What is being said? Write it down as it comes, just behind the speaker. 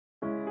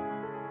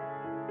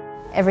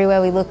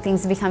Everywhere we look,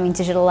 things are becoming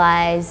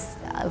digitalised.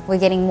 We're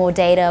getting more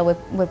data,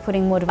 we're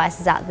putting more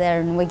devices out there,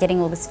 and we're getting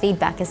all this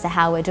feedback as to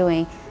how we're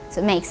doing.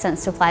 So it makes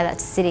sense to apply that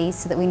to cities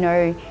so that we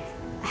know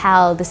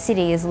how the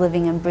city is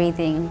living and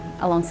breathing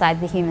alongside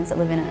the humans that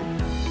live in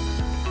it.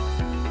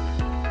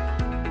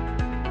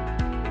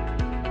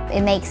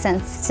 It makes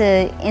sense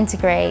to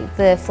integrate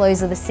the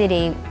flows of the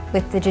city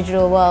with the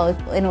digital world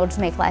in order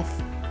to make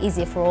life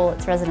easier for all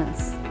its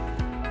residents.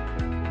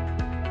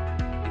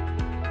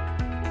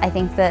 I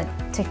think that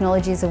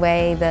technology is a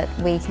way that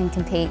we can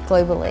compete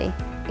globally.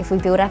 If we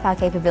build up our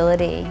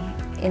capability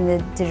in the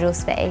digital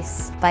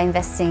space by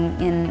investing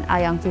in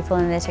our young people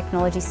and their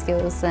technology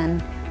skills,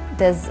 then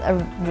there's a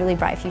really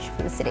bright future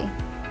for the city.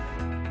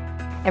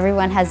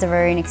 Everyone has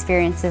their own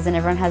experiences and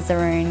everyone has their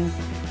own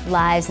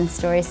lives and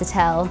stories to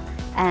tell.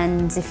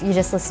 And if you're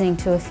just listening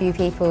to a few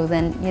people,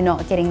 then you're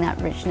not getting that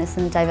richness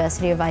and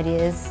diversity of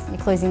ideas. You're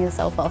closing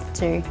yourself off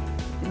to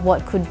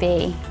what could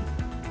be.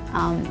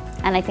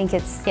 And I think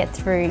it's get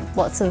through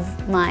lots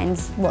of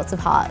minds, lots of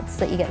hearts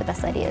that you get the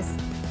best ideas.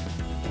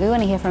 We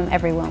want to hear from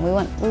everyone. We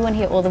want to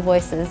hear all the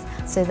voices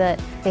so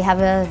that we have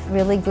a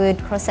really good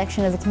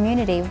cross-section of the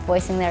community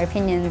voicing their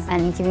opinions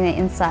and giving their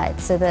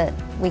insights so that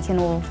we can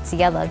all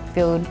together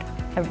build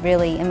a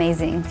really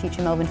amazing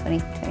Future Melbourne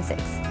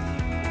 2026.